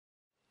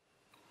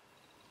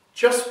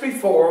Just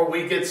before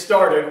we get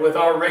started with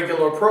our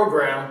regular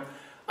program,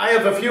 I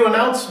have a few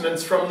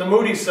announcements from the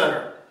Moody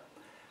Center.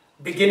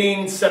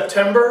 Beginning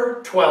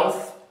September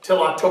 12th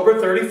till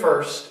October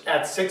 31st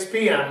at 6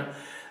 p.m.,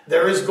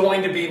 there is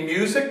going to be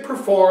music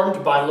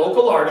performed by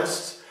local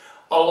artists,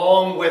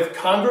 along with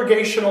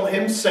congregational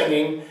hymn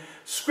singing,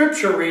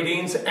 scripture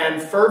readings,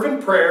 and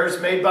fervent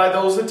prayers made by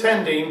those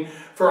attending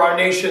for our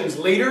nation's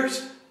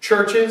leaders,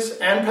 churches,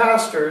 and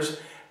pastors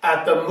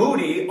at the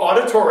Moody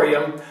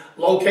Auditorium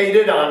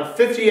located on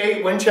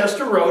 58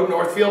 Winchester Road,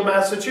 Northfield,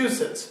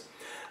 Massachusetts.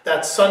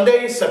 That's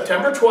Sunday,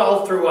 September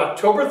 12th through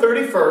October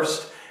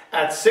 31st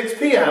at 6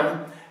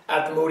 p.m.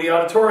 at the Moody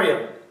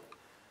Auditorium.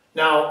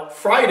 Now,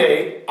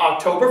 Friday,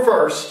 October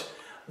 1st,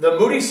 the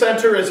Moody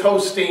Center is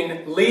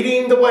hosting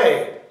Leading the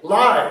Way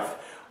live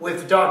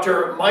with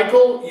Dr.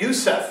 Michael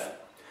Youssef.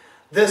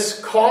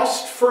 This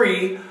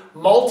cost-free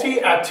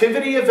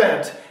multi-activity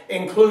event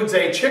includes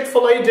a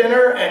Chick-fil-A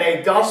dinner and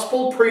a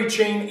gospel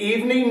preaching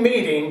evening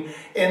meeting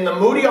in the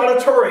Moody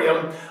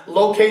Auditorium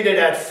located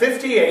at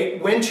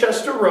 58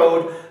 Winchester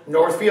Road,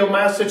 Northfield,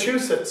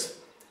 Massachusetts.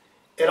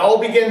 It all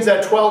begins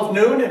at 12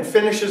 noon and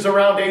finishes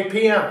around 8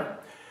 p.m.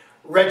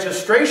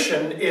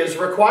 Registration is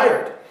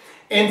required.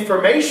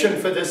 Information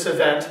for this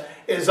event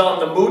is on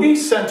the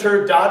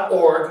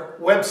moodycenter.org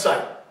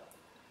website.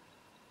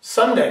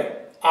 Sunday,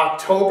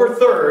 October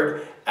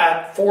 3rd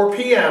at 4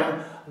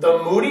 p.m.,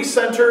 the Moody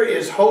Center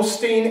is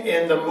hosting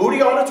in the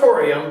Moody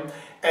Auditorium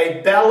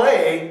a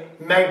ballet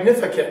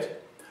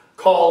magnificat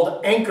called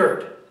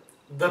Anchored,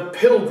 the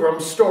Pilgrim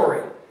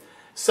Story,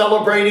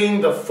 celebrating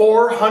the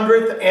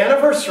 400th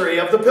anniversary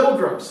of the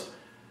Pilgrims.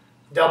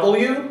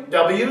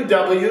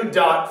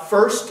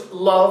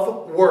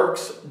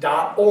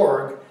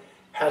 www.firstloveworks.org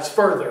has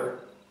further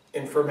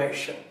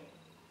information.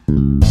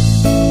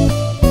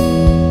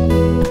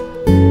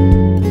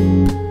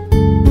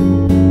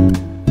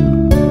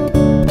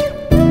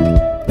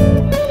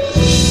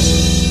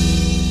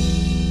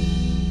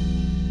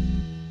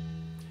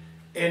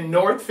 In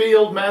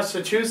Northfield,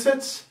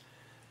 Massachusetts,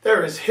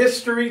 there is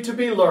history to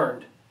be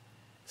learned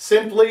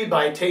simply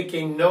by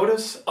taking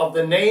notice of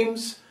the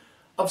names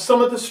of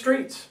some of the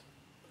streets,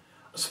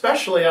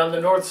 especially on the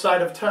north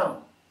side of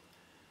town.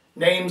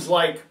 Names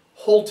like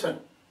Holton,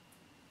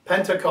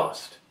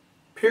 Pentecost,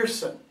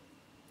 Pearson,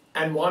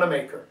 and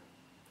Wanamaker.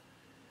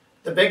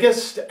 The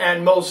biggest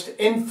and most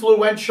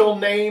influential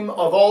name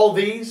of all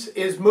these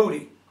is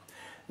Moody,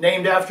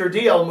 named after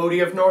D.L. Moody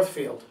of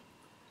Northfield.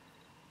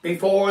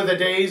 Before the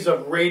days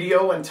of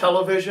radio and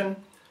television,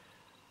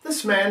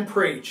 this man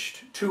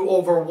preached to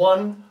over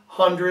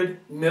 100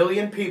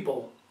 million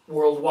people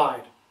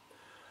worldwide,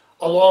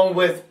 along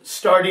with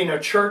starting a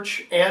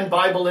church and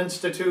Bible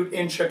Institute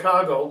in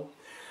Chicago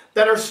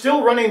that are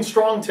still running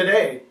strong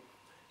today.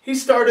 He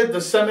started the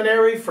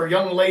seminary for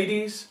young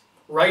ladies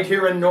right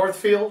here in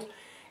Northfield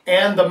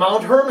and the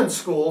Mount Herman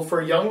School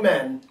for young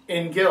men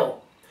in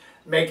Gill,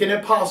 making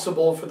it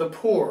possible for the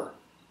poor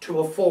to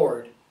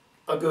afford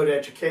a good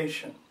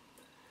education.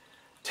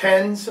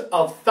 Tens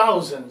of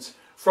thousands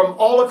from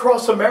all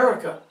across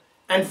America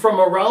and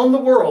from around the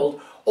world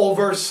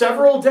over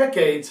several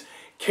decades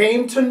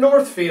came to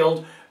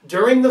Northfield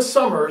during the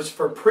summers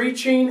for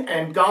preaching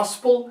and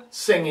gospel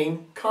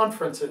singing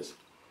conferences.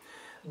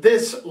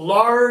 This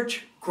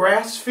large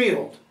grass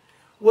field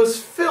was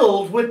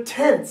filled with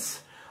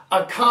tents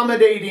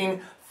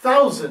accommodating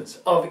thousands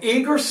of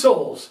eager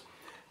souls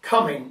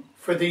coming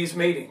for these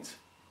meetings.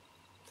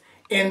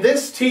 In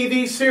this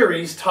TV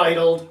series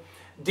titled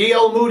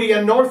D.L. Moody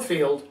and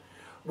Northfield,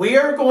 we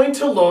are going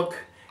to look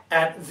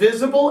at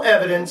visible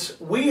evidence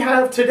we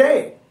have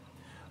today,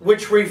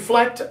 which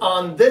reflect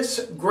on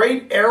this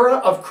great era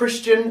of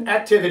Christian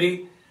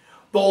activity,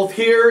 both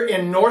here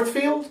in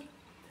Northfield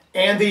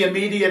and the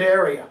immediate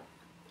area.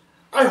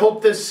 I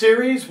hope this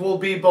series will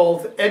be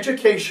both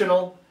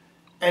educational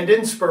and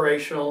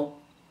inspirational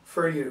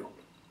for you.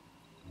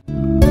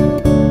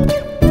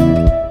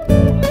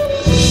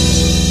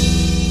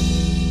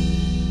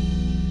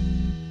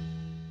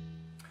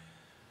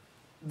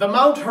 The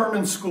Mount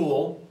Herman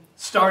School,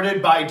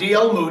 started by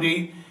D.L.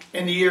 Moody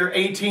in the year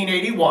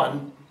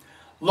 1881,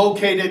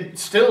 located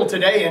still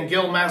today in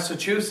Gill,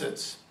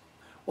 Massachusetts,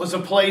 was a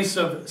place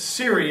of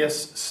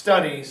serious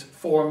studies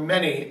for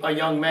many a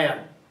young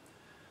man.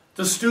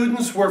 The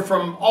students were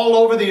from all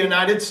over the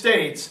United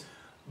States,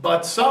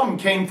 but some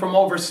came from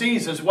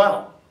overseas as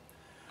well.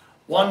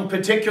 One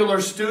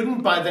particular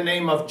student by the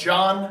name of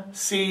John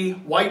C.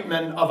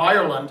 Wightman of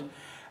Ireland,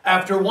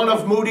 after one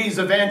of Moody's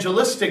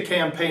evangelistic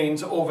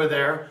campaigns over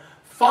there,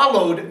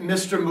 followed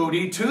Mr.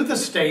 Moody to the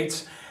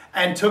States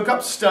and took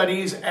up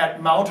studies at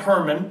Mount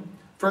Herman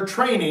for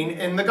training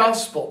in the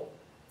gospel.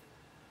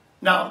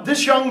 Now,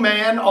 this young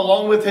man,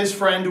 along with his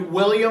friend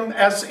William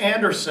S.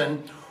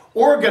 Anderson,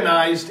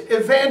 organized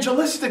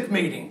evangelistic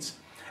meetings,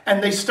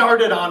 and they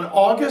started on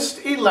August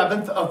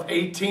 11th of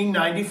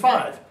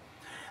 1895.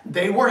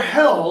 They were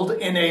held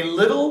in a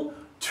little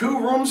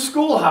two-room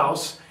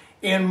schoolhouse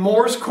in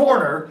Moore's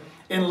Corner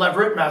in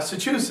Leverett,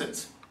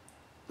 Massachusetts.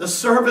 The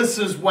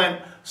services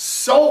went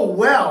so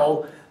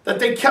well that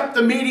they kept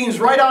the meetings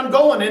right on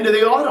going into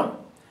the autumn.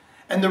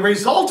 And the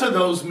result of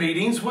those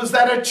meetings was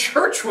that a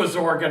church was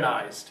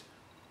organized.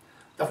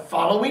 The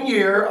following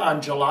year,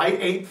 on July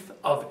 8th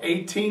of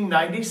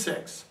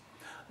 1896,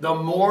 the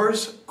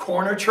Moores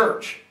Corner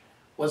Church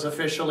was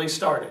officially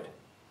started.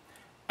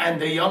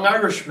 And the young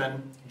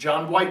Irishman,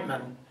 John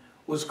Wightman,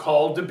 was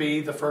called to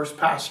be the first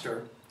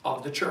pastor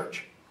of the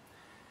church.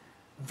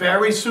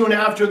 Very soon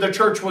after the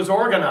church was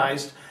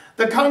organized,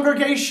 the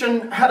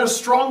congregation had a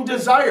strong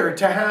desire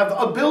to have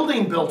a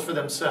building built for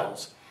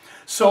themselves.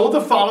 So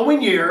the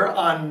following year,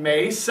 on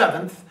May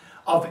 7th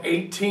of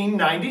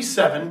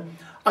 1897,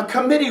 a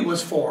committee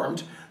was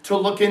formed to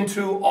look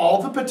into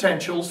all the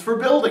potentials for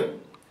building.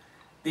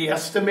 The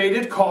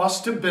estimated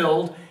cost to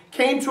build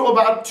came to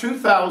about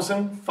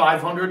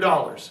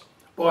 $2,500.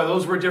 Boy,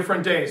 those were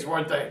different days,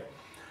 weren't they?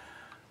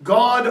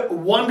 God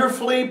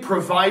wonderfully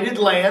provided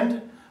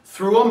land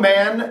through a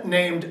man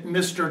named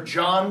Mr.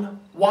 John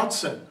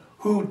Watson,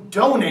 who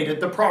donated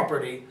the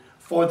property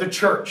for the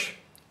church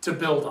to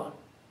build on.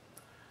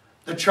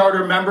 The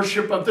charter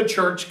membership of the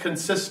church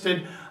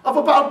consisted of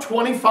about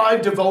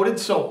 25 devoted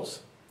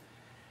souls.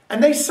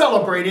 And they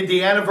celebrated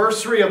the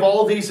anniversary of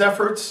all these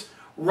efforts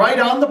right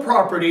on the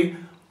property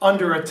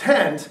under a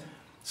tent,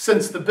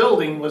 since the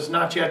building was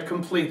not yet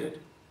completed.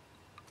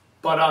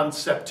 But on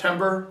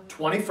September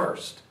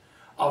 21st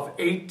of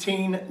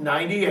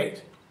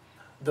 1898,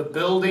 the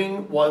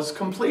building was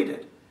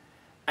completed,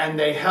 and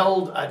they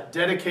held a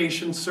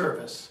dedication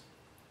service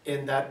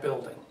in that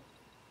building.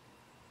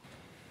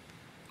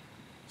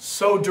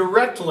 So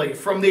directly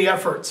from the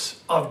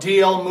efforts of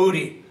D.L.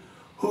 Moody,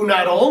 who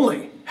not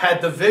only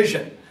had the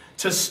vision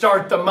to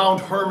start the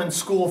Mount Hermon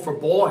School for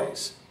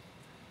Boys,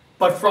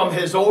 but from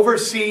his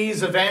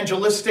overseas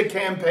evangelistic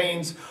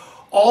campaigns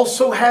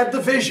also had the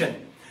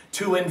vision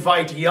to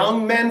invite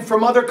young men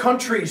from other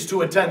countries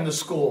to attend the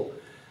school,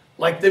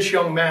 like this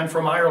young man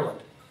from Ireland.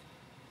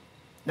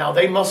 Now,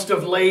 they must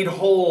have laid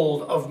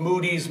hold of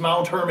Moody's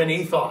Mount Hermon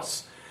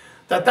ethos,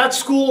 that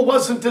school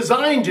wasn't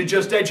designed to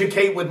just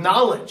educate with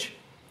knowledge,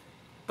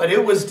 but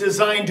it was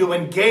designed to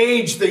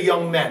engage the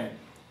young men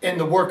in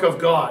the work of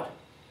God.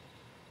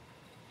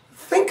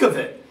 Think of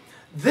it.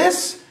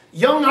 This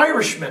young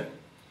Irishman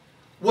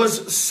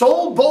was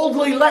so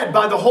boldly led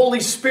by the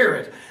Holy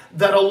Spirit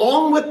that,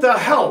 along with the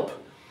help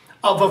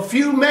of a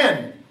few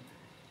men,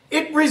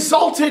 it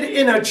resulted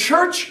in a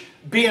church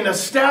being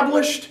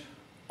established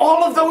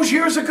all of those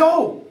years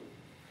ago.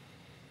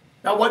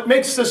 Now, what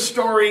makes this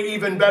story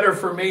even better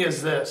for me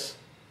is this.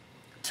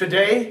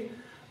 Today,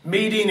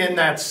 meeting in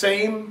that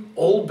same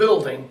old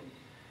building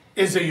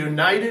is a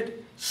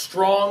united,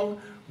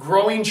 strong,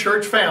 growing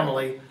church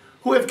family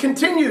who have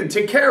continued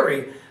to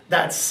carry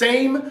that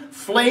same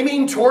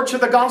flaming torch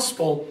of the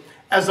gospel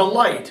as a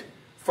light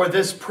for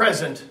this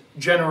present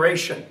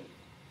generation.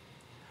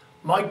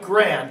 Mike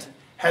Grant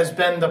has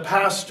been the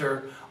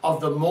pastor of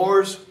the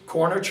Moores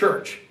Corner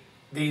Church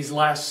these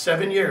last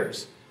 7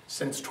 years,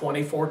 since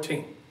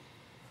 2014.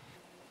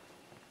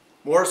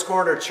 Moores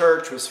Corner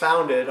Church was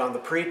founded on the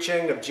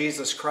preaching of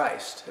Jesus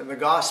Christ and the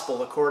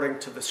gospel according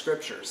to the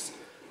scriptures.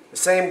 The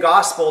same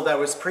gospel that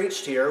was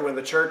preached here when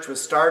the church was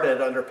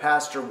started under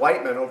Pastor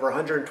Wightman over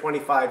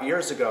 125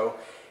 years ago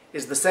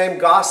is the same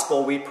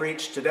gospel we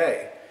preach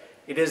today.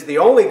 It is the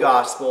only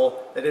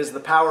gospel that is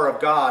the power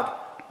of God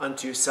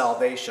unto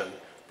salvation,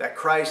 that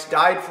Christ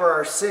died for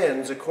our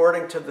sins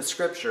according to the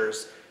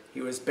scriptures.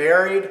 He was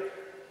buried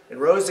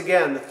and rose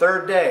again the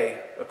third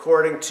day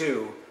according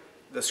to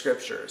the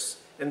scriptures,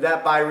 and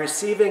that by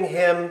receiving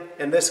him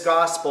and this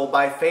gospel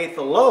by faith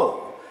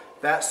alone,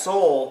 that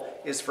soul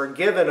is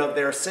forgiven of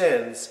their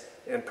sins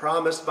and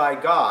promised by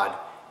God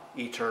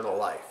eternal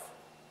life.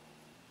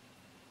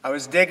 I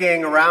was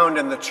digging around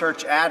in the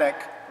church attic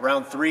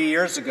around 3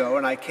 years ago,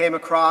 and I came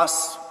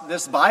across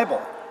this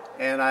Bible,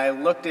 and I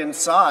looked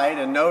inside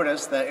and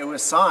noticed that it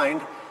was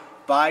signed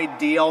by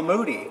D.L.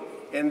 Moody,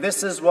 and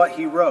this is what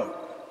he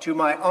wrote. To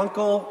my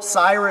uncle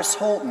Cyrus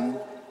Holton,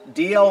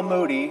 D.L.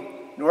 Moody,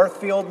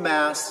 Northfield,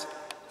 Mass.,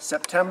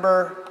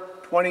 September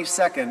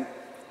 22nd,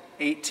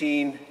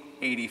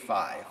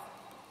 1885.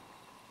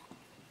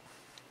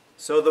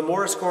 So the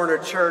Moores Corner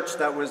Church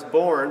that was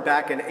born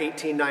back in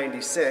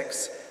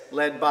 1896,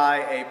 led by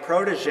a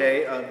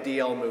protege of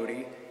D.L.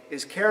 Moody,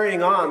 is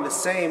carrying on the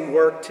same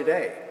work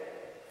today.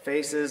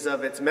 Faces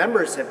of its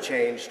members have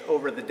changed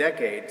over the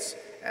decades,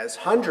 as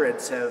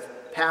hundreds have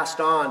passed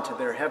on to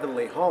their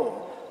heavenly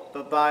home.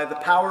 But by the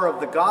power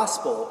of the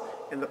gospel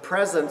and the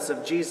presence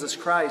of Jesus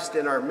Christ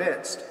in our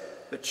midst,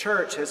 the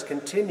church has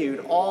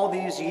continued all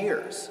these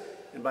years.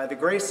 And by the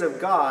grace of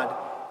God,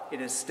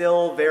 it is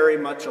still very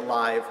much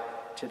alive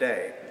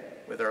today,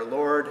 with our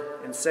Lord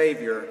and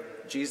Savior,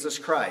 Jesus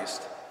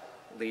Christ,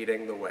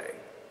 leading the way.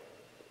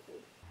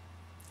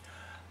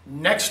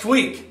 Next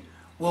week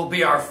will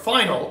be our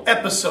final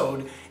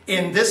episode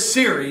in this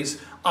series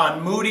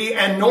on Moody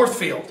and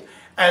Northfield,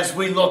 as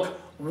we look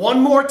one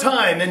more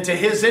time into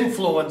his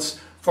influence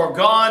for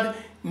God,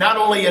 not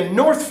only in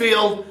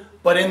Northfield,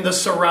 but in the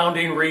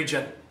surrounding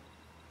region.